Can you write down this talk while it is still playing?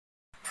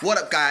What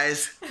up,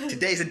 guys?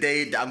 Today's a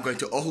day that I'm going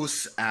to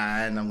Aarhus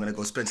and I'm gonna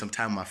go spend some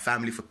time with my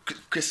family for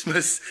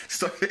Christmas.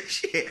 Stop it,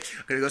 shit.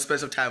 I'm gonna go spend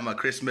some time with my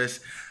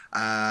Christmas.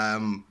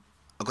 I've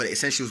got the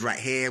essentials right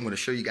here. I'm gonna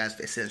show you guys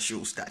the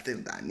essentials that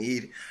I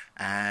need.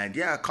 And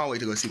yeah, I can't wait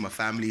to go see my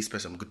family,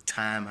 spend some good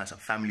time, have some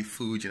family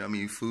food, you know what I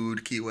mean?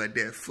 Food, keyword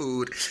there,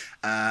 food.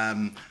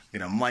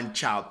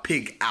 Munch out,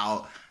 pig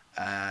out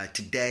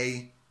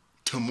today,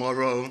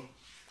 tomorrow,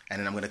 and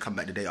then I'm gonna come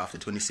back the day after,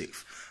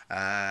 26th.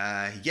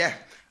 Yeah,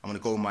 I'm gonna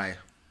go with my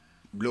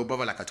little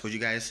brother, like I told you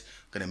guys.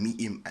 Gonna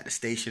meet him at the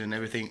station and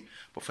everything.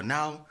 But for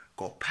now,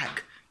 go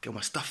pack, get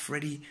my stuff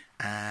ready,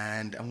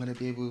 and I'm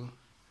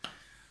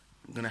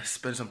gonna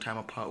spend some time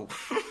apart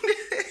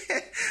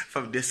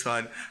from this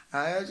one.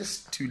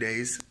 Just 2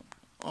 days.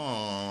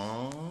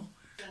 Aww.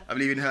 I'm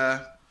leaving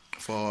her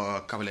for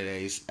a couple of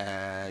days.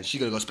 She's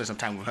gonna go spend some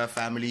time with her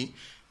family,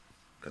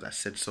 because I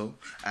said so.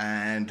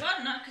 And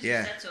well, not because you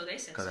said so, they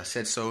said so. Because I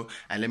said so.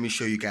 And let me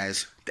show you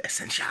guys the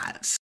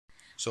essentials.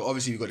 So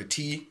obviously we got a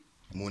tea,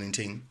 morning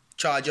thing,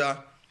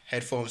 charger,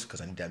 headphones,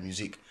 because I need that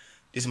music.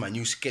 This is my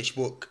new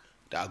sketchbook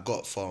that I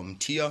got from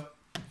Tia.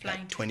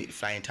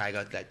 Flying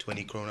Tiger, like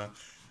 20 krona.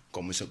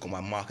 Got my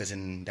markers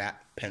in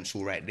that,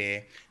 pencil right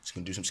there. Just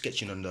gonna do some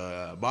sketching on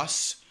the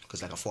bus,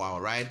 because like a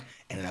 4-hour ride.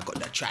 And then I got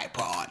the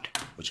tripod,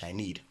 which I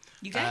need.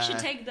 You guys should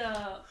take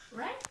the,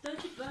 right?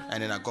 Don't you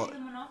and then I got the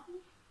Monopoly?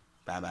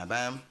 Bam, bam,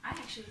 bam. I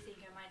actually think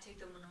I might take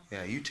the Monopoly.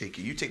 Yeah, you take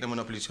it. You take the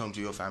Monopoly home to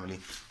your family.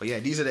 But yeah,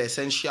 these are the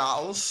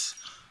essentials.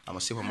 I'm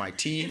gonna sip on my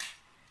tea.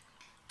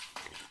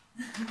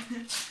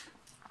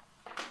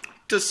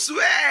 To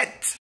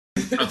sweat!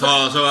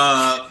 Altså, så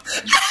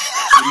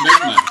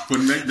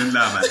kun væk den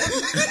der, mand.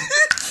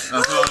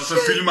 Og så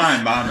filmer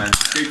han bare, mand.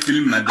 Du skal ikke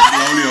filme, mand. Det er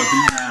lovligt at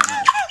filme her,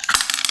 mand.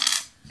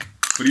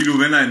 Fordi du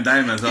vinder en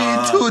dag, mand, så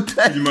filmer du. 1, 2,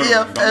 3,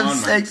 4,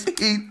 5, 6,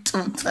 1,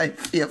 2, 3,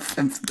 4,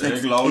 5, 6. Det er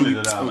ikke lovligt,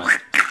 det der, mand.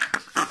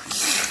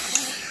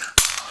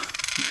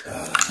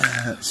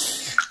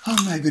 Oh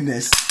my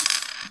goodness.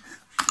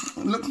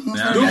 Look, Nu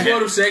får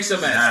du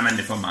 6'er, mand. Ja, men det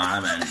er for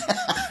meget, mand.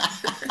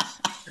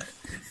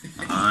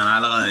 Han er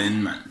allerede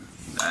inde, mand.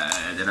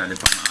 Det der er lidt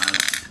for meget,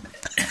 mand.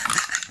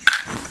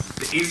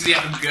 Det eneste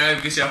jeg kan gøre,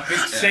 hvis jeg fik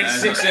 6 Ja,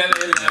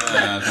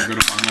 så kan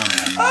du fange ham,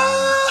 mand.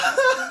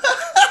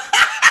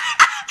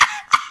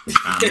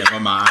 Det er for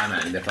meget,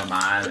 mand. Det er for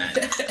meget, mand.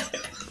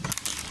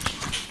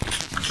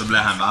 Så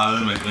bliver han bare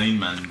ude med grin,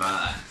 mand.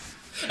 Bare...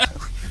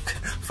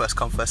 First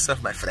come, first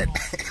serve, my friend.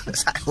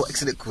 That's how it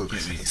works in the cool.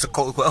 It's a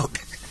cold world.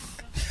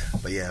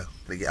 But yeah,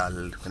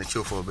 I'm gonna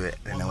chill for a bit,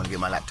 and then I'm gonna get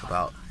my laptop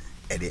out,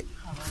 edit.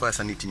 First,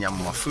 I need to yam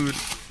my food.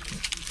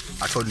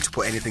 I told him to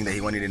put anything that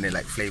he wanted in there,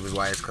 like flavors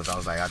wise, because I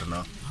was like, I don't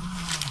know.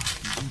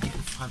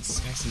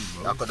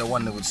 I got the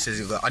one that says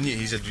he got onion.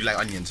 He said, "Do you like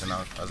onions?" And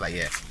I was like,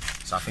 "Yeah."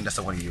 So I think that's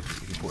the one he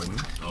put in.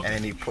 Okay. And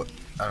then he put,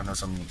 I don't know,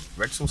 some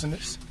red sauce in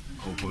this.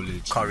 Oh,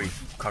 probably curry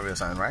or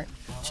something, right?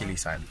 Chili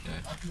sign.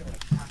 Yeah.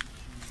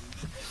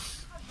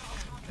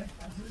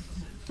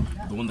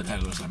 The one that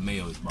kind of looks like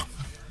mayo is buff.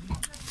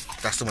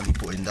 That's the one he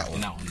put in that one.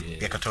 In that one,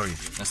 yeah. Yakitori.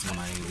 That's the one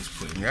I always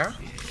put in. Yeah?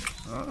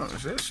 Oh,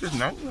 this is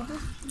nice. Oh,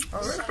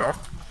 that's all.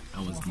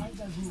 That one's deep.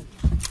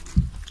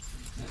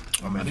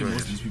 I think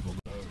most of these people...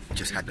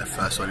 Just had the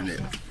first one in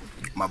it.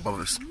 My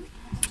brother's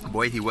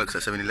boy, he works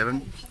at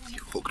 7-Eleven. He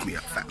hooked me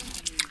up, fam.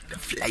 The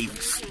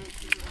flavors.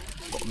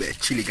 Got a bit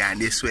of chili going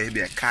this way, a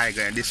bit of curry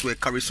going this way,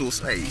 curry sauce.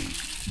 Hey,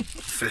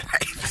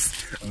 flavors.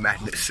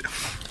 Madness.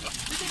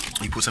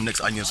 You put some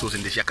next onion sauce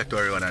in this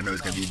yakitori one, I know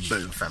it's gonna be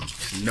boom, fam.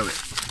 Just know it.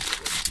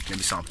 Let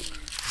me sample.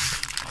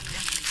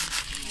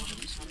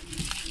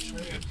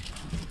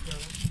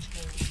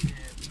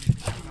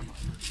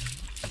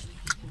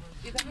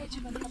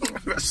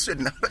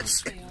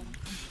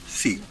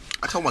 See,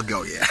 I told my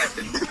girl, yeah,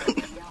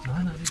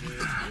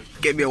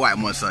 get me a white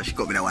monster. She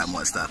got me that white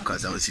monster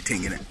because I was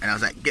sitting in it, and I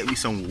was like, get me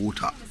some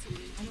water.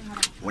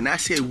 When I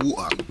say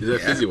water, is that a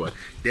fizzy one?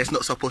 There's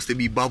not supposed to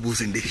be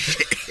bubbles in this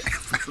shit.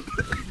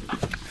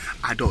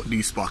 I don't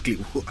do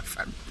sparkling water,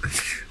 fam.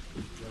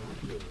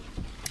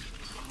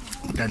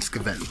 Danske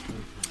Vel.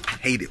 I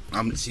hate it.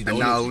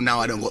 Now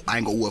I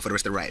ain't got water for the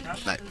rest of the ride.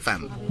 Like,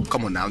 fam,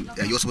 come on now.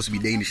 You're supposed to be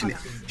Danish in it.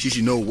 She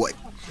should know what.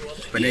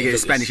 When they get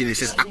Spanish in it, it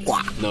says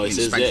aqua. No, it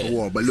says Spanish for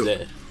water. But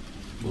look,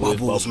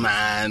 bubbles,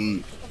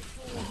 man.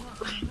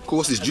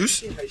 Course is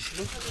juice.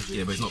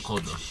 Yeah, but it's not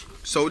cold though.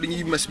 So then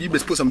you must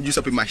put some juice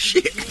up in my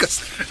shit,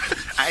 because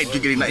I ain't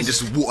drinking nothing,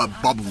 just water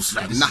bubbles.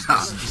 Nah.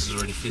 This is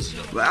already fizzy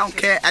though. But I don't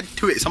care. Add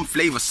to it some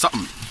flavour,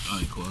 something.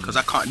 Alright, cool. Because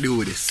I can't deal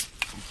with this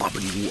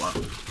bubbly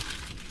water.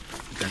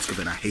 That's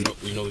good, I hate it.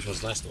 You know which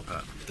one's nice though?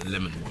 The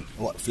lemon one.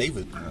 What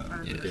flavour?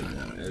 Yeah.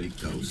 There we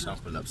go.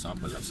 Sample up.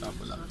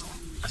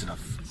 That's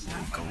enough. There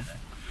we go.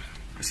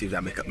 Let's see if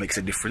that makes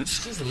a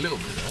difference. Just a little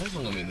bit. That's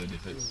not gonna make no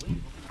difference.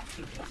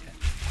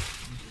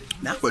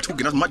 Now we're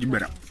talking, that's much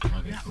better.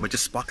 Okay. But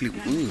just sparkly.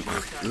 Ooh,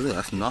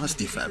 that's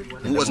nasty, fam.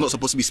 Water's not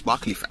supposed to be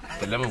sparkly, fam.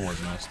 The lemon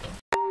one's nice though.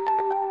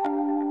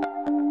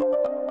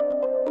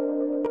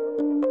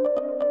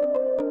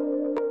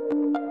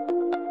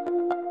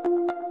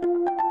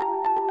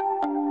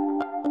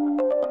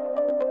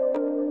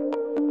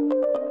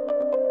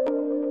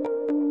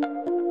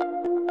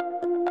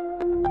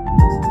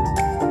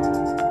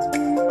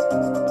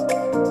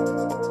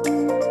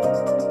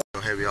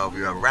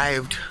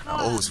 arrived.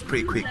 Oh, it's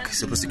pretty quick.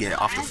 Supposed to get it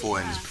after 4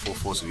 and it's before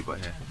 4, so we got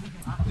here.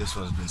 This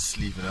one's been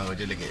sleeping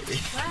already. Look at it.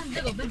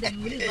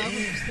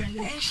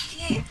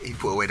 He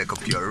put away the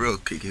computer real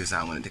quick. He was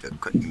like, I'm gonna take a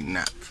quick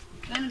nap.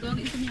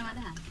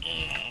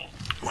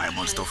 White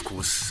Monster, of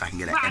course, so I can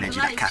get that energy,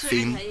 that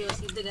caffeine.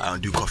 I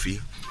don't do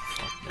coffee,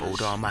 but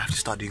although I might have to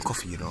start doing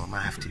coffee, you know, I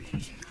might have to.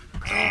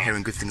 I'm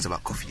hearing good things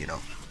about coffee, you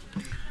know.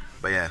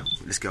 But yeah,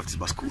 let's get off this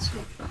bus. Cool.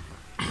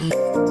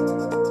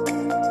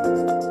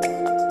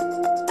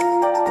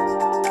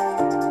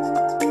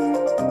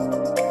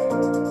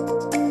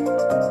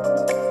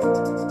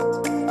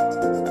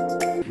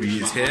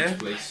 We is here.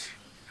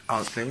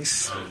 Aunt's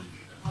place.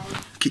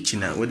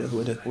 Kitchen at where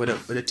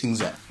the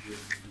things at?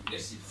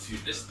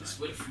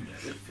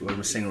 What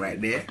we're saying right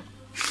there.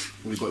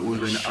 We got all in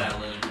the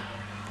oven.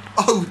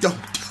 Oh, don't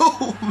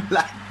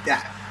like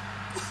that.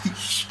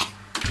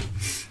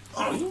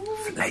 Oh,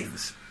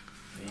 flavors.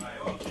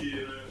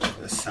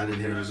 There's salad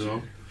here as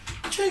well.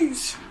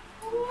 Cheese.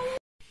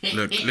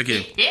 Look at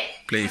him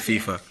playing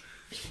FIFA.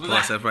 What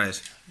a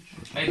surprise.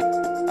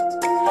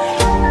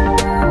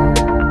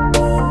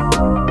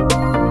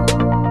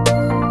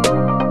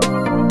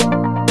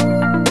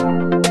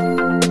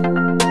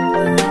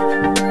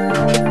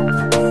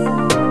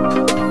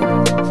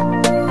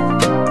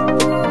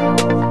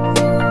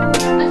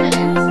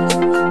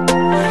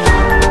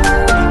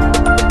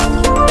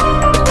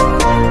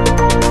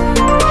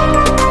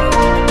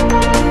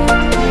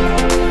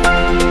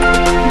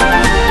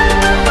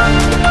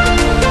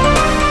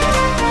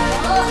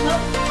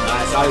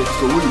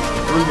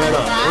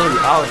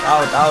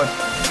 Out.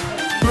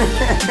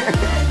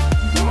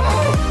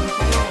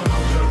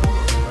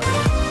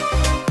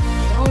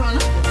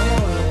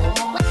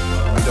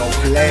 We don't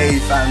play,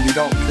 fam. We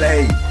don't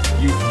play.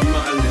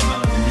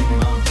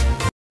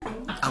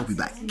 I'll be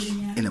back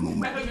in a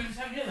moment.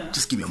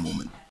 Just give me a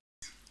moment.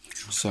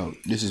 So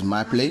this is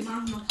my plate.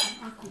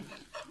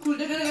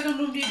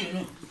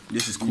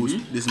 This is cool.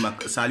 This is my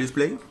Sally's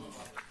plate.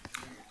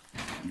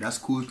 That's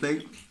Cool's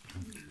plate.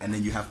 And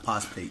then you have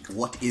Pa's plate.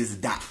 What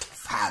is that,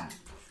 fam?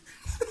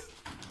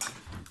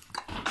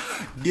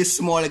 This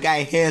smaller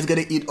guy here is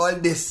gonna eat all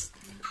this.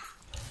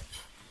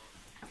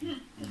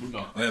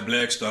 Hey,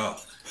 Black Star.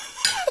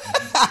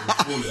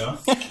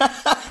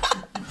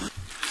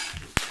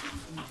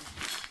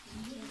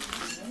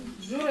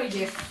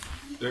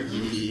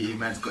 Yeah,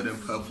 man's got them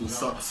purple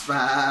socks,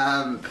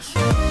 fam.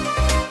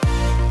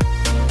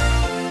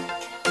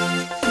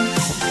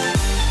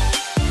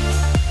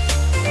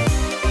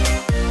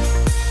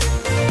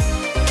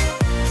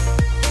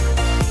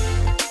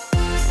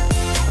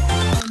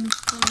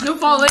 Nu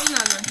får vi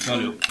innan.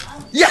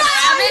 Ja!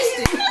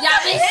 Jeg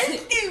vidste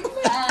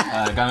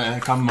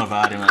det. Kom mig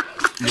færdig, mand.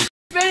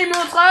 Spil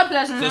imod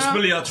tredjepladsen. Så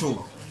spiller jeg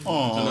 2. Så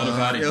er det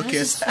færdigt.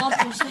 Okay.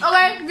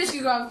 Okay, vi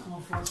skal gå.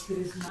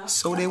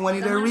 So they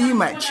wanted a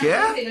rematch,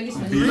 yeah?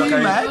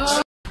 Rematch.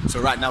 So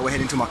right now we're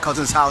heading to my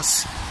cousin's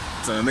house.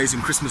 It's an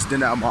amazing Christmas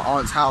dinner at my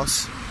aunt's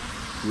house.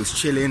 We was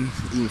chilling,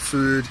 eating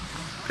food,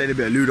 played a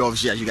bit of Ludo.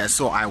 Obviously, as you guys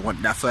saw, I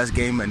won that first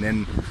game, and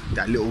then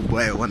that little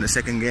boy won the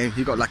second game.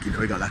 He got lucky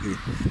though, he got lucky.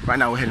 Right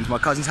now we're heading to my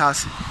cousin's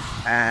house,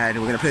 and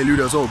we're gonna play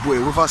Ludo as well, boy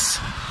with us.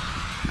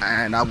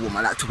 And I bought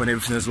my laptop and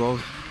everything as well,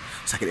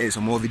 so I can edit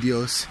some more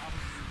videos.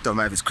 Don't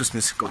matter if it's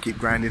Christmas, gotta keep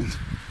grinding.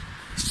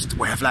 It's just the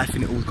way of life,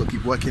 innit? Always gotta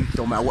keep working,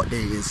 don't matter what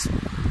day it is.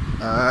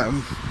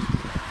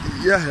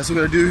 Yeah, that's what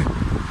we're gonna do.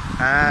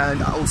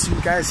 And I will see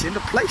you guys in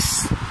the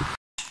place.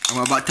 I'm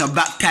about to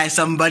baptize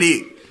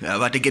somebody. I'm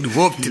about to get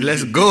whooped.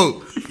 Let's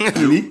go.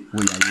 Really? I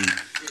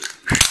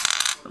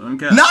don't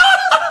care. No!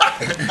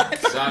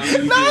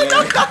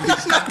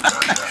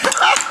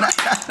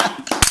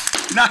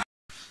 No!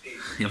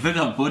 Jeg fik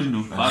ham på det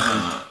nu. Bare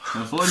sådan.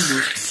 Jeg får det nu.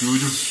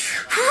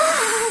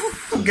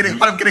 I'm getting.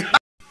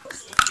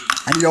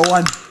 I need your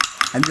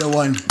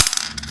one.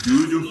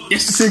 Juju.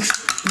 Yes. 6.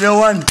 I need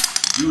your one.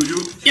 Juju.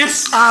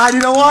 Yes. I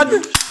need a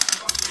one.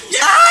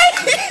 Yeah!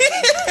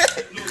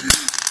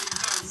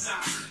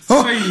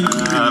 Oh.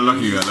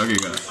 Lucky guy.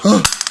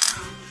 Oh.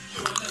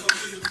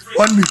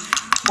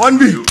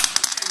 1B.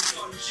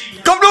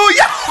 Kom nu,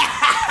 ja!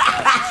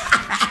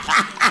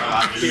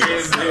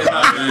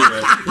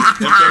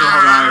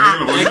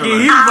 Jeg gik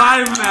helt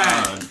vejen,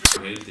 mand.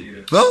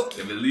 Hvad?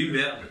 Jeg vil lige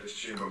mere.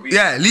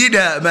 Ja, lige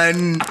der,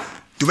 men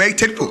du var ikke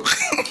tæt på.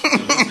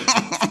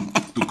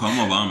 Du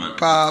kommer bare, mand.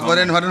 Par,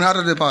 hvordan har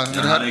du det, Par?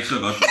 Jeg har det ikke så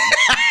godt. Jeg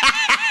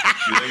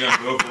vil ikke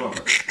engang prøve på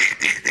dig.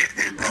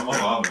 Kommer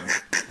bare, mand.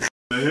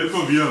 Jeg er helt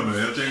forvirret med.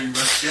 Jeg tænker,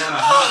 hvad sker der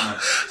her, mand?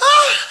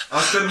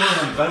 Også den måde,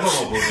 han dræber mig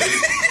på det.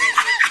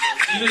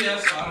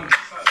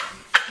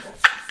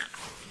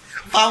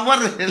 Par, hvor er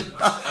det heller?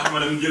 Jeg må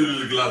dem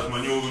gælde glas,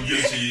 man jo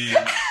gælde til...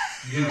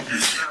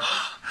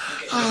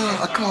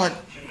 I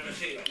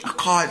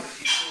can't.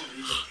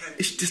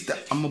 It's just that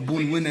I'm a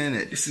born winner,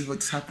 innit? This is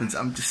what happens. I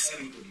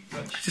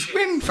just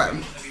win,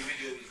 fam.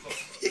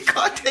 You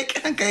can't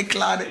take and get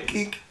cloud and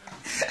kick.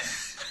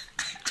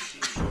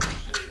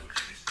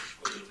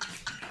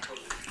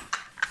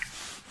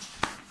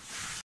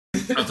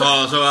 Jeg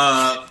tror så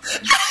var...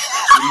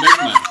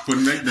 Få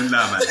den væk, den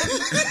der, mand.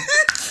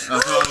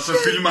 Og så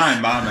filmer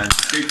han bare, mand. Du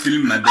skal ikke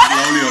filme, mand. Det er ikke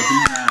lovligt at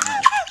filme her,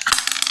 mand.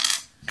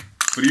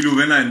 Fordi du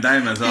vinder en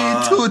dag, mand, så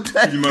 1, 2,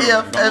 3, filmer du.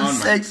 4, Come on,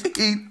 5, mand. 6,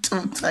 1,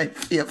 2, 3,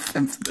 4,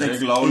 5, 6. Det er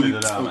ikke lovligt,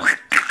 det der, mand.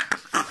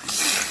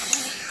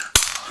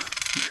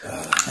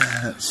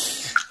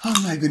 Oh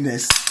my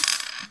goodness.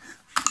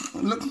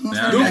 Look,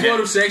 Ja, Nu får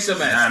du 6'er,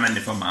 mand. Ja, men det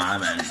er for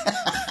meget, mand.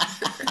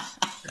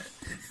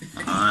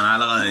 Han er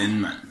allerede inde,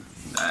 mand.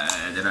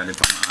 Det der, det er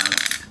for meget, mand.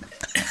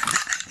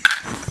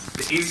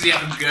 Det eneste, jeg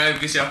kan gøre,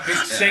 hvis jeg fik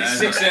 6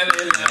 eller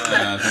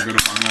Ja, så kan du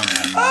fange ham,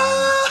 mand.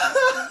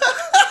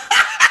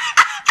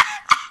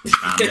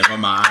 Jamen, det er for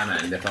meget,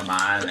 mand. Det er for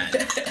meget, mand.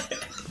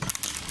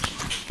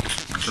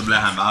 Så bliver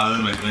han bare ved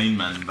med grin,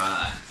 mand.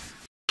 Bare...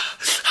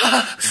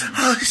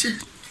 Oh shit.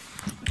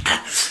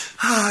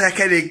 Jeg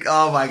kan ikke.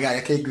 Oh my god,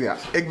 jeg kan ikke mere.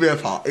 Ikke mere,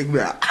 far. Ikke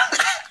mere.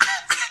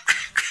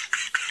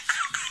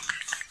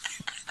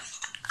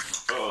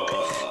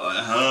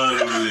 Jeg hader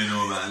det lige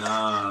nu, mand.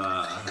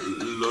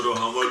 Ludo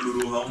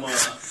hammer.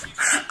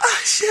 Oh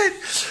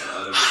shit.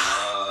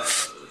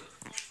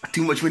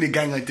 Too much money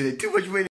gang on today. Too much money.